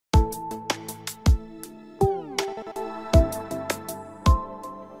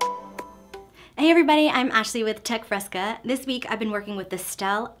Hey everybody, I'm Ashley with Tech Fresca. This week I've been working with the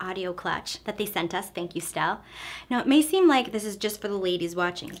Stelle audio clutch that they sent us. Thank you, Stelle. Now it may seem like this is just for the ladies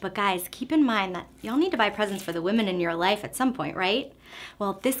watching, but guys, keep in mind that y'all need to buy presents for the women in your life at some point, right?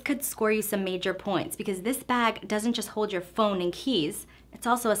 Well, this could score you some major points because this bag doesn't just hold your phone and keys, it's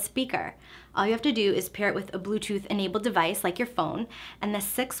also a speaker. All you have to do is pair it with a Bluetooth enabled device like your phone, and the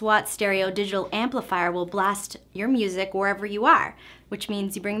 6-watt stereo digital amplifier will blast your music wherever you are, which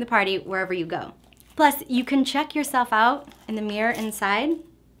means you bring the party wherever you go. Plus, you can check yourself out in the mirror inside,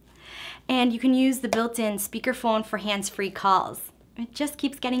 and you can use the built-in speakerphone for hands-free calls. It just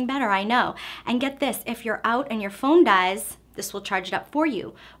keeps getting better, I know. And get this, if you're out and your phone dies, this will charge it up for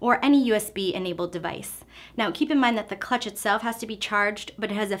you, or any USB-enabled device. Now, keep in mind that the clutch itself has to be charged, but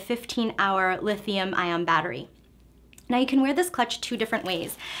it has a 15-hour lithium-ion battery. Now, you can wear this clutch 2 different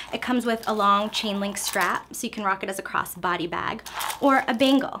ways. It comes with a long chain link strap, so you can rock it as a crossbody bag, or a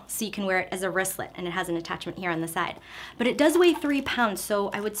bangle, so you can wear it as a wristlet, and it has an attachment here on the side. But it does weigh 3 pounds, so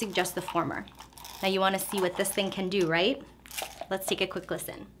I would suggest the former. Now, you want to see what this thing can do, right? Let's take a quick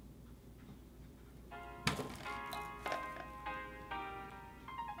listen.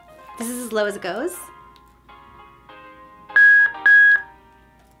 This is as low as it goes.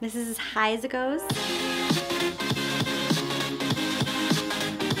 This is as high as it goes.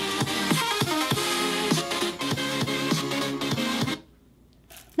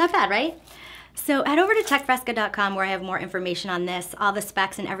 Not bad, right? So head over to techfresca.com where I have more information on this, all the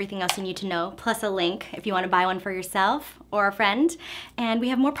specs and everything else you need to know, plus a link if you want to buy one for yourself or a friend. And we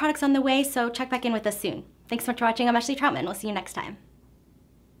have more products on the way, so check back in with us soon. Thanks so much for watching. I'm Ashley Troutman. We'll see you next time.